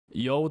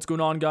Yo, what's going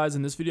on, guys?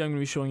 In this video, I'm going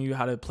to be showing you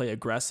how to play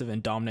aggressive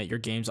and dominate your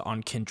games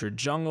on Kindred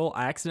jungle.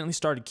 I accidentally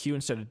started Q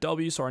instead of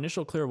W, so our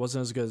initial clear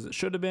wasn't as good as it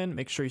should have been.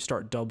 Make sure you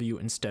start W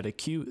instead of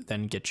Q,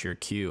 then get your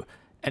Q.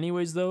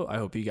 Anyways, though, I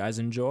hope you guys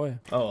enjoy.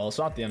 Oh, well, it's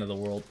not the end of the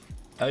world.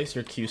 At least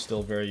your Q is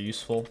still very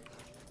useful.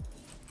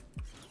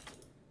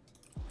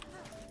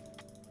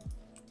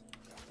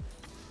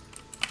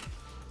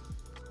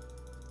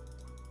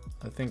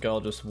 I think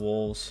I'll just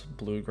Wolves,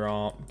 Blue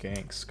Gromp,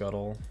 Gank,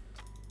 Scuttle.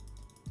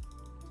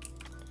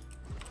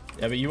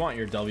 Yeah, but you want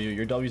your W.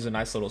 Your W is a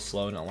nice little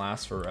slow and it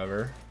lasts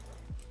forever.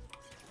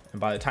 And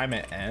by the time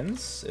it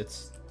ends,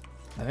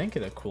 I think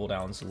the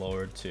cooldown's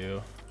lowered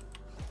too.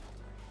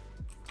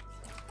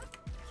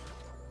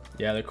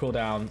 Yeah, the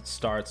cooldown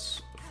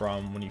starts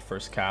from when you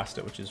first cast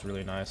it, which is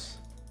really nice.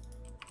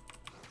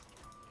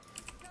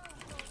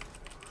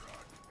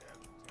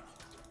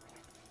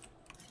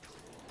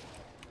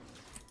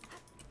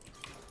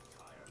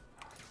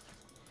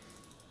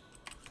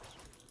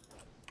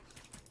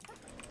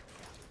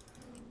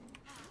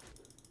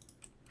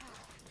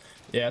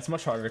 Yeah, it's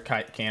much harder to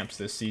kite camps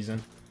this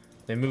season.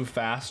 They move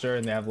faster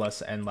and they have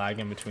less end lag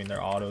in between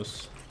their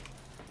autos.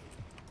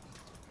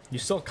 You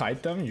still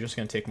kite them, you're just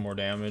going to take more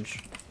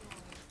damage.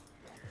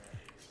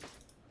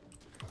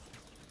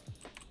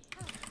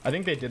 I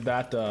think they did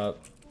that to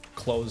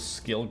close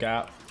skill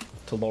gap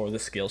to lower the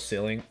skill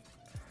ceiling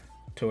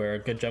to where a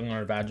good jungler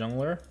or a bad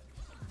jungler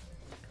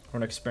or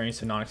an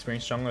experienced and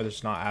non-experienced jungler,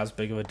 there's not as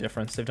big of a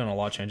difference. They've done a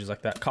lot of changes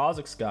like that.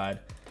 𝐒𝐿𝐴𝐻𝐿 guide.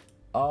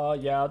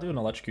 Yeah, I'll do an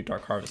Electrocute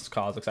Dark Harvest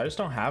𝐒𝐿𝐴𝐻𝐿. I just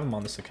don't have him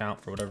on this account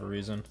for whatever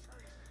reason.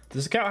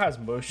 This account has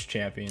most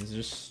champions,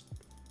 it's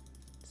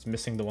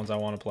missing the ones I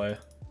want to play.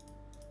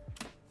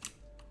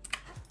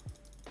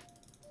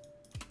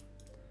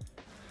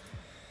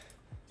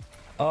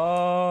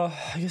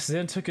 I guess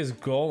Zen took his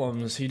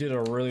golems. He did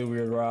a really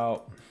weird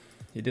route.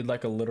 He did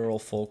like a literal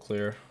full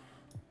clear.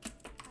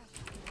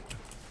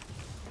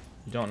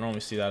 You don't normally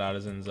see that out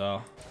of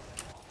Zinzao.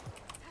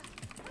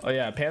 Oh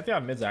yeah,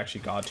 Pantheon mid's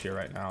actually god tier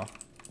right now.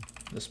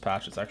 This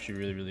patch is actually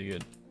really, really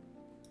good.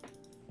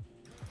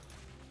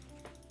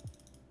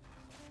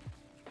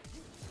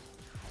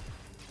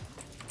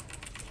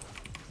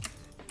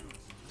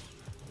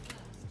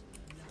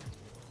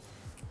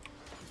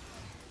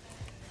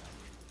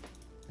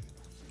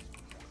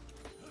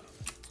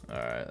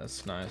 Alright,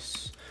 that's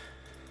nice.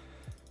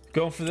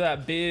 Going for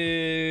that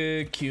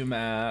big Q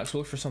max.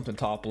 We'll look for something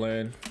top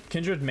lane.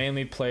 Kindred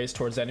mainly plays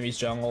towards enemy's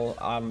jungle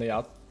on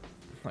the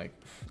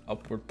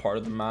upward part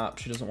of the map.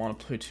 She doesn't want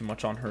to play too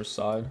much on her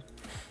side.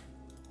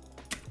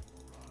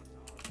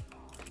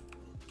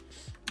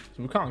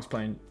 So 𝐒𝐿𝐴𝐻𝐿's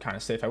playing kind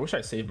of safe. I wish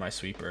I saved my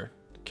sweeper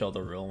to kill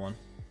the real one.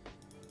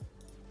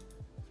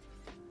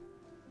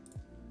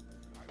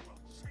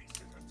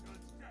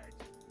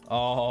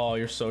 Oh,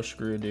 you're so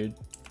screwed, dude.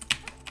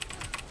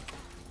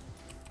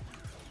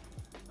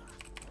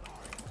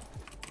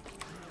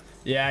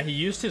 Yeah, he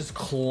used his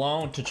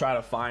clone to try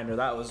to find her.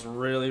 That was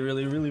really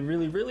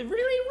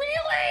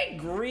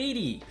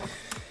greedy.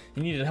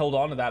 He needed to hold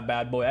on to that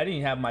bad boy. I didn't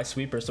even have my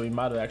sweeper, so he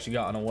might have actually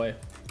gotten away.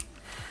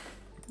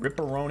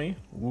 Ripperoni,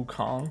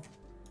 Wukong.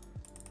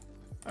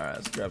 Alright,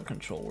 let's grab a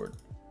control word.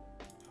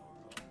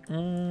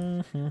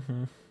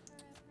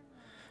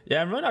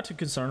 Yeah, I'm really not too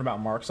concerned about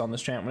marks on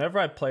this champ. Whenever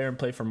I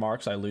play for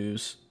marks, I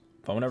lose.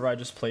 But whenever I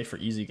just play for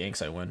easy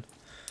ganks, I win.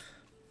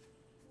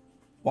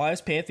 Why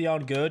is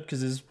Pantheon good? Because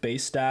his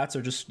base stats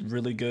are just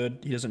really good.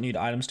 He doesn't need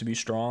items to be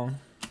strong.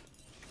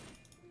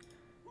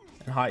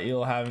 And high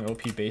eel having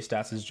OP base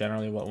stats is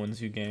generally what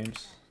wins you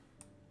games.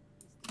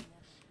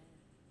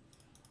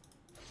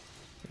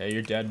 Yeah,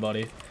 you're dead,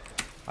 buddy.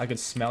 I could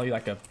smell you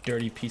like a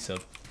dirty piece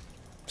of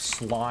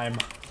slime.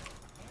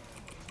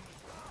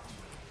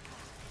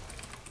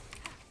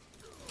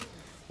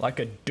 Like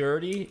a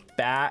dirty,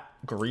 fat,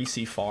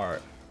 greasy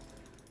fart.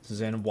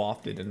 Zen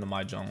wafted into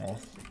my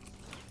jungle.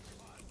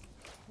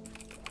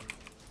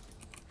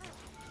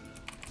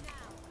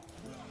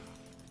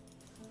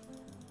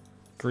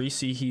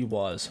 Greasy he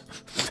was.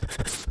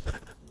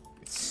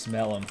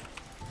 Smell him.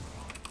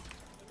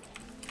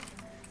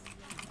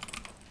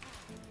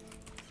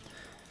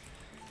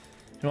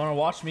 You want to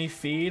watch me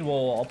feed?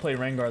 Well, I'll play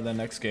Rengar the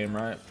next game,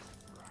 right?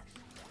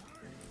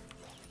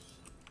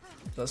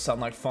 Does that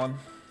sound like fun?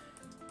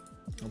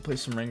 I'll play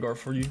some Rengar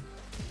for you.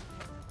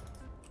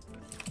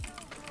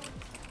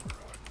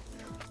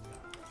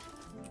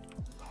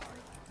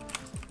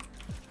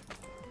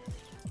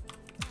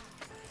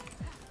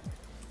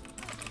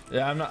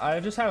 Yeah, I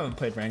just haven't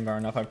played Rengar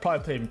enough. I've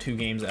probably played him 2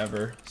 games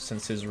ever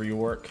since his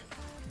rework.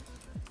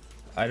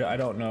 I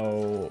don't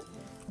know.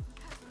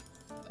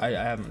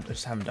 I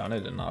just haven't done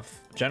it enough.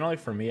 Generally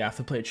for me, I have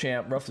to play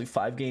champ roughly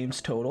 5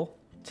 games total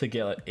to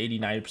get like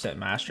 80-90%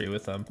 mastery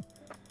with him.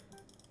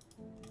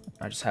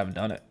 I just haven't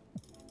done it.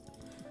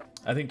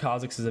 I think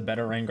𝐒𝐿𝐴𝐻𝐿 is a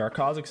better Rengar.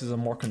 𝐒𝐿𝐴𝐻𝐿 is a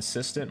more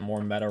consistent,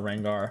 more meta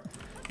Rengar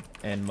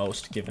in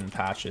most given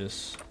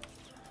patches.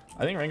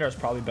 I think Rengar is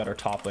probably better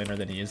top laner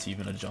than he is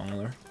even a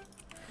jungler.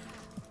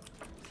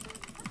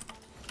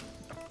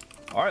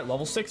 All right,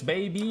 level 6,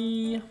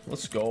 baby.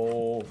 Let's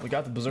go. We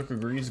got the Berserker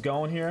Greaves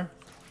going here.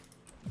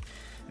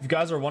 If you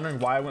guys are wondering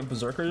why I went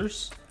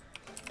Berserkers,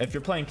 if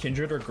you're playing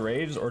Kindred or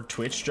Graves or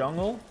Twitch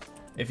jungle,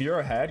 if you're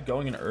ahead,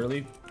 going an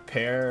early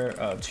pair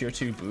of tier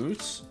 2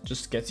 boots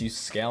just gets you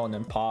scaling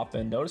and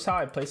popping. Notice how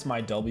I place my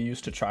W's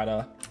to try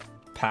to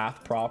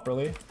path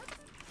properly.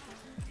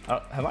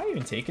 Have I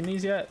even taken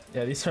these yet?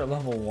 Yeah, these are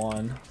level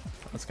 1.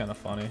 That's kind of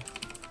funny.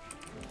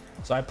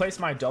 So I place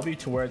my W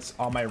to where it's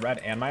on my red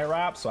and my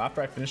wrap. So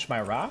after I finish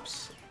my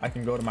wraps, I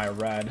can go to my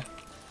red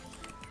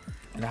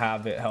and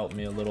have it help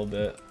me a little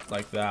bit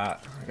like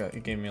that.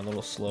 It gave me a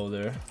little slow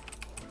there.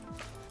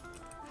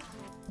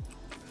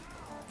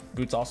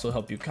 Boots also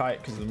help you kite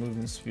because of the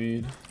movement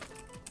speed.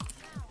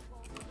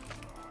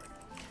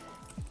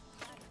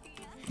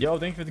 Yo,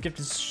 thank you for the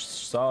gifted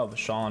sub,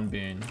 Sean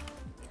Bean.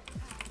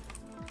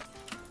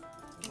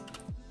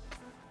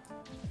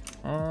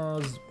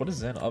 What is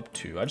Zen up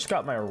to? I just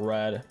got my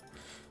red.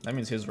 That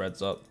means his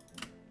red's up.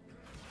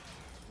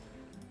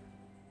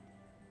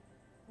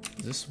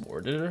 Is this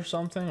warded or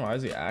something? Why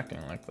is he acting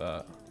like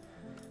that?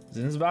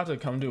 Zen's about to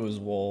come to his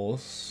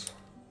wolves.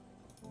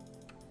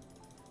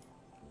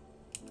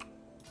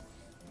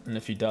 And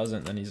if he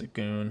doesn't, then he's a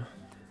goon.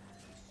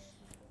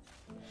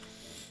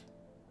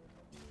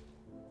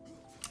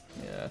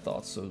 Yeah, I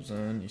thought so,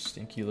 Zen. You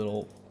stinky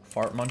little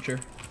fart muncher.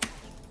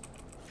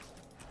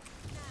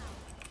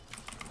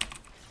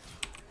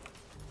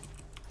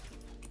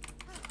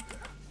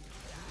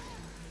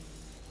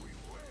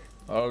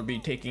 I'll be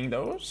taking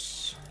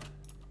those.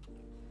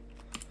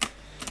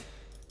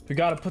 We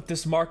gotta put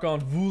this mark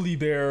on Woolly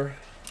Bear.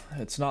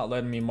 It's not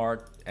letting me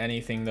mark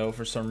anything though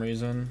for some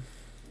reason.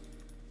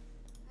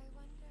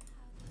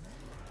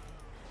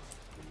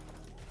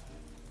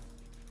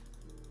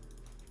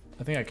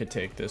 I think I could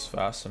take this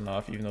fast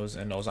enough, even though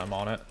Zen knows I'm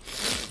on it.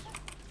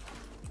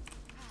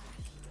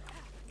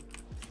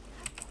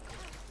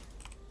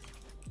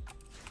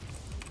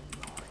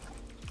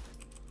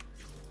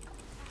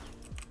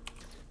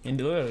 He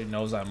literally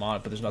knows I'm on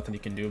it, but there's nothing he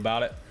can do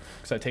about it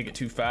because I take it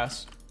too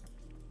fast.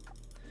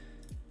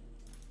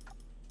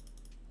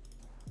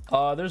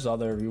 There's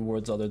other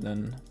rewards other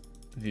than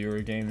viewer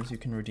games. You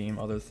can redeem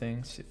other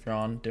things if you're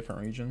on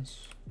different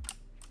regions.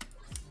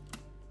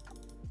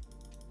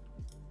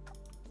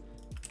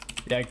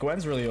 Yeah,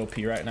 Gwen's really OP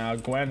right now.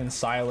 Gwen and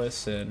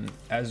Silas and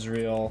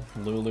Ezreal,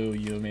 Lulu,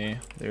 Yuumi,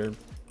 they're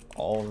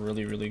all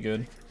really, really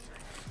good.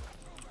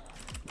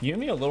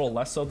 Yuumi a little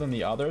less so than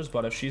the others,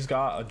 but if she's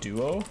got a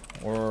duo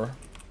or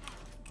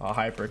a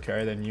hyper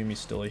carry, then Yumi's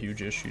still a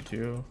huge issue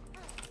too.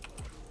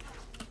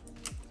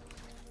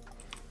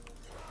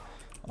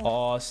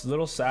 Oh, it's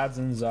little sad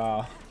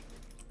Zinza.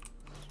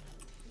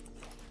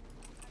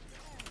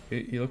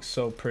 He looks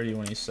so pretty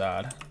when he's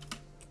sad.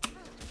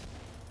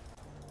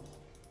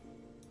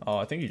 Oh,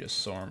 I think he just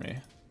saw me.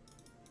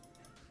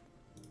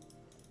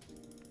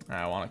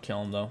 I want to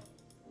kill him though.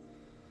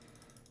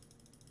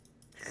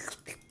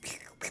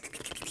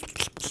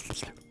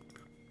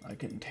 I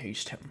can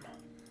taste him.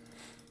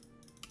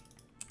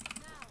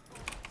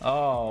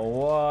 Oh,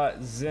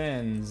 what?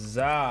 Zin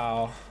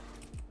Zhao.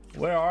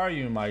 Where are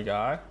you, my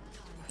guy?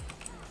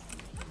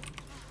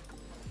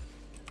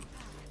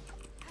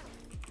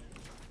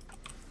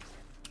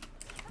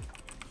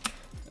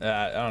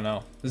 I don't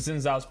know. Zin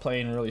Zhao's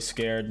playing really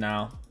scared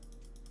now.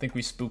 I think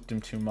we spooked him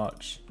too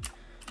much.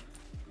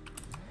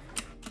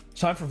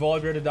 Time for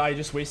Volibear to die. He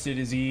just wasted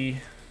his E.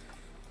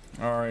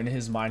 Or in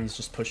his mind, he's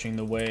just pushing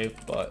the wave,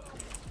 but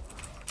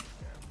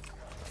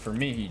for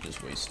me, he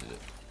just wasted it.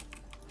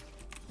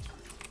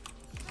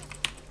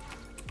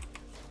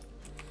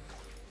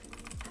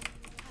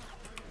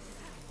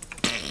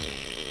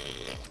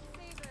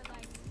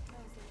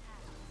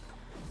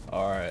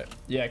 Alright.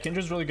 Yeah,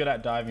 Kindred's really good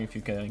at diving if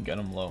you can get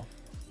him low.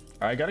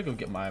 Alright, I gotta go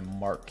get my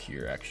mark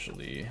here,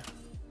 actually.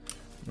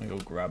 I'm gonna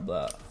go grab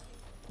that.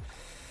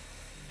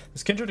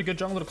 Is Kindred a good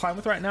jungle to climb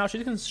with right now?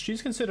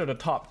 She's considered a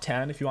top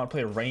 10 if you want to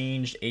play a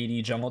ranged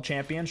AD jungle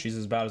champion.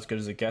 She's about as good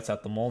as it gets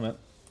at the moment.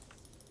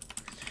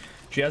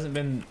 She hasn't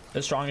been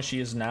as strong as she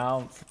is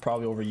now for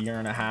probably over a year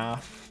and a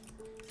half.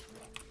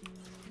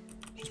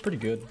 She's pretty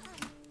good.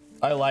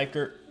 I like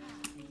her.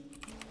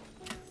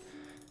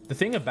 The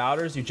thing about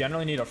her is you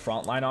generally need a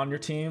front line on your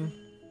team.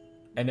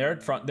 And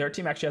their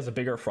team actually has a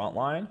bigger front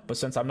line. But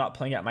since I'm not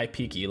playing at my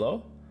peak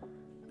elo,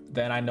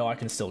 then I know I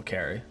can still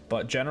carry.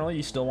 But generally,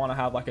 you still want to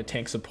have like a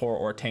tank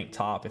support or a tank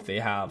top if they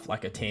have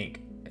like a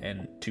tank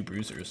and 2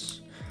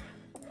 bruisers.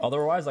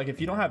 Otherwise, like if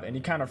you don't have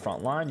any kind of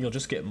front line, you'll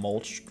just get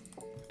mulched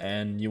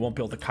and you won't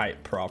be able to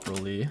kite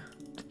properly.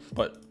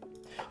 But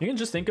you can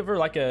just think of her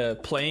like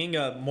playing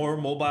a more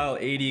mobile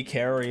AD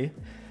carry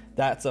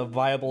that's a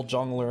viable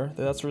jungler.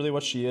 That's really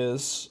what she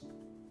is.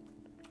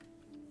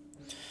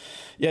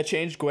 Yeah,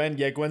 change Gwen.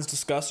 Yeah, Gwen's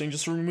disgusting.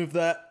 Just remove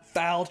that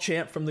foul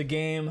champ from the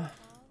game.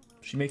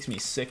 She makes me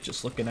sick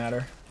just looking at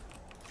her.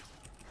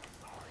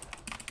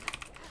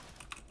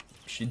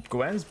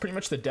 Gwen's pretty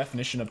much the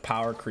definition of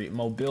power creep.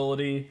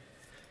 Mobility,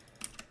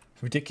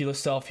 ridiculous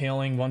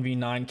self-healing,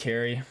 1v9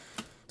 carry.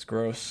 It's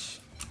gross.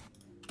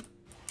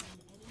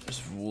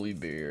 There's Woolly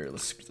Bear.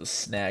 Let's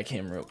snag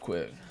him real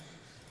quick.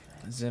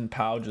 Zen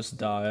Pao just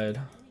died.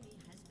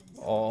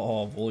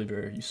 Oh,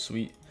 Volibear, you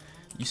sweet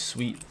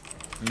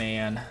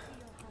man.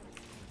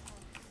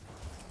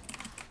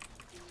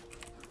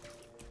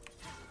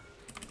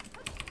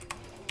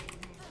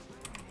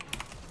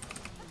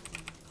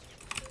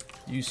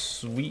 You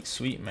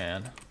sweet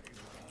man.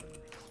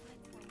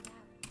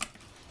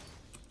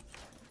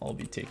 I'll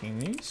be taking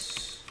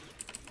these.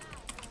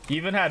 He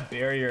even had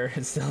barrier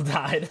and still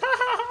died.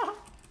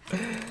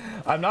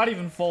 I'm not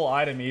even full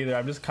item either.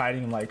 I'm just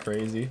kiting him like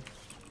crazy.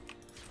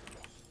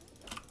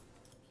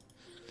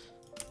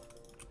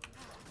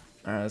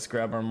 Alright, let's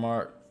grab our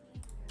mark.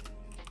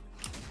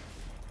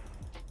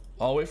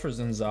 I'll wait for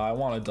Zinza. I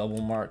want a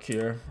double mark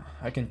here.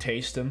 I can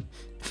taste him.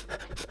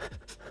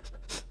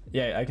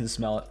 Yeah, I can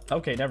smell it.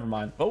 Okay, never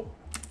mind. Oh,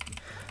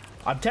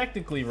 I'm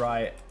technically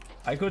right.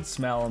 I could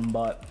smell him,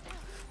 but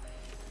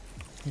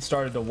he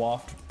started to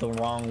waft the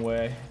wrong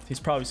way. He's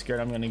probably scared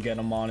I'm gonna get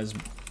him on his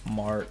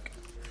mark.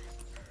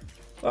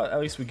 But at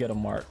least we get a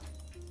mark.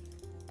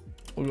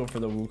 We'll go for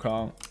the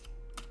Wukong.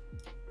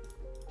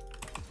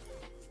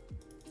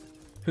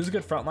 Who's a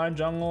good frontline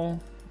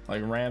jungle?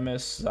 Like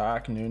Rammus,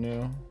 Zac,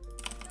 Nunu,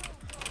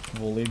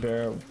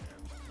 Volibear.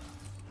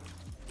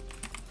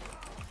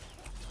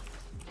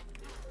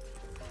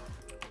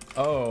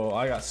 Oh,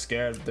 I got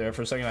scared there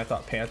for a second. I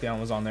thought Pantheon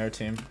was on their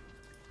team.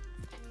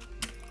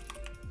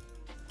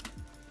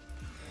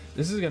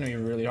 This is gonna be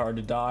really hard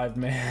to dive,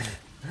 man.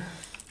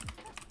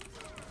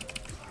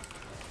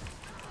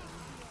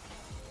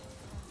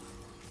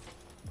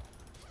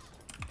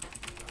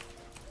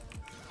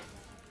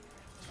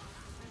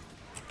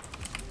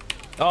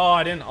 Oh,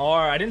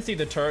 I didn't see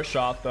the turret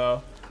shot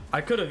though.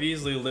 I could have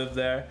easily lived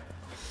there.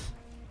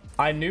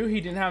 I knew he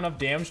didn't have enough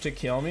damage to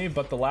kill me,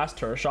 but the last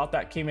turret shot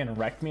that came in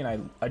wrecked me,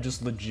 and I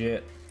just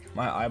legit,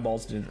 my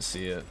eyeballs didn't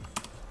see it.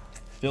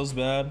 Feels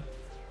bad.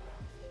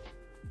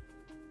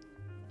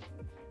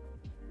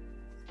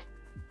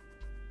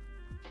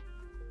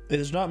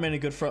 There's not many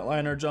good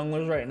frontliner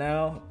junglers right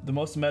now. The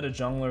most meta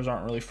junglers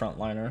aren't really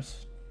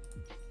frontliners.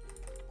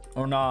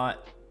 Or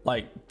not,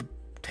 like,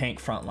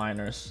 tank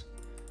frontliners.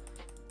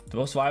 The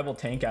most viable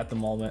tank at the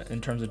moment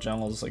in terms of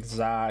jungles is like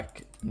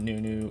Zac,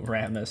 Nunu,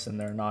 Rammus, and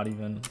they're not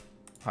even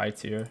high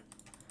tier.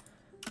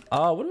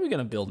 What are we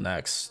gonna build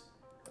next?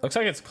 Looks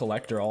like it's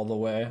Collector all the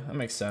way. That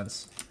makes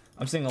sense.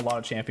 I'm seeing a lot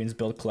of champions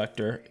build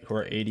Collector who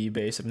are AD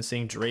based. I've been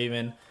seeing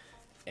Draven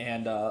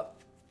and I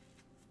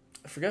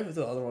forget what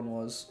the other one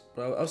was,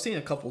 but I was seeing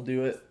a couple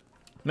do it.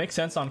 Makes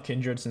sense on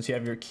Kindred since you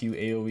have your Q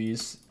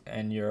AoEs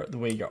and the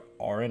way your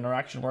R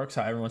interaction works,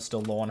 how everyone's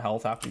still low on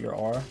health after your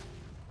R.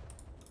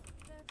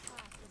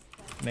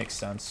 Makes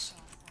sense.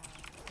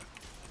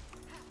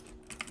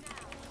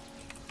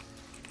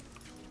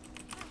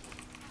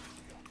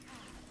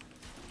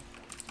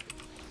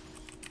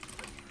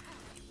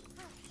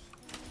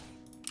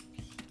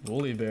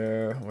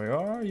 Volibear, where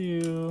are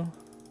you?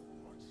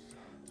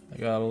 I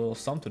got a little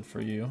something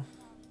for you.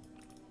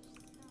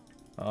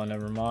 Oh,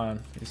 never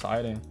mind. He's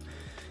hiding.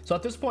 So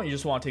at this point, you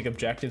just want to take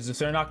objectives. If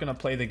they're not going to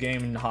play the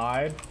game and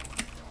hide,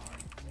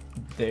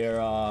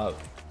 they're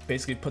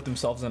basically put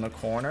themselves in a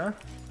corner.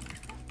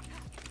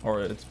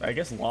 Or it's, I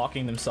guess,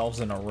 locking themselves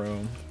in a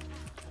room.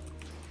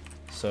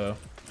 So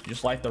you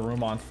just light the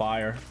room on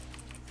fire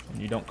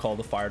and you don't call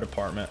the fire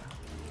department.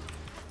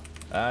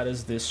 That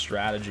is this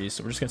strategy.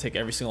 So we're just gonna take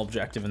every single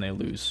objective and they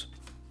lose.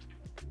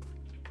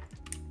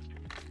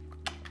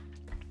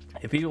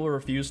 If people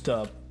refuse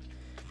to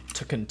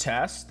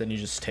contest, then you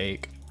just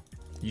take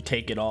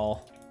it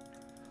all.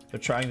 They're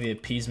trying the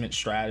appeasement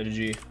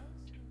strategy.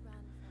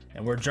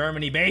 And we're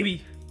Germany,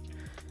 baby.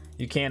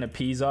 You can't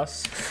appease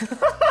us.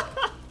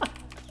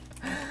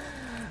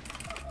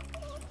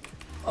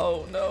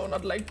 Oh no,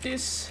 not like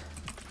this.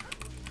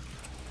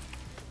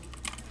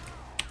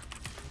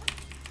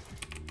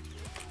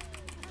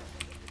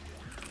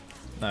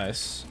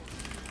 Nice.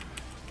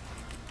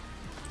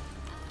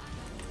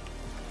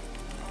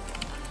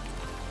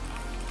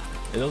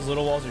 Yeah, those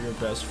little walls are your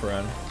best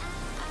friend.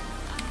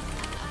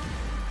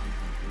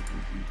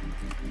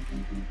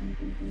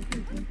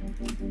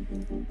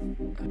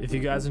 If you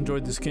guys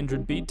enjoyed this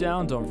Kindred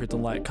beatdown, don't forget to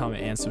like,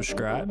 comment, and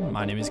subscribe.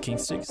 My name is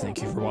𝐒𝐿𝐂𝐋𝐒.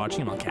 Thank you for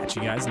watching, and I'll catch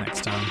you guys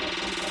next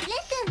time.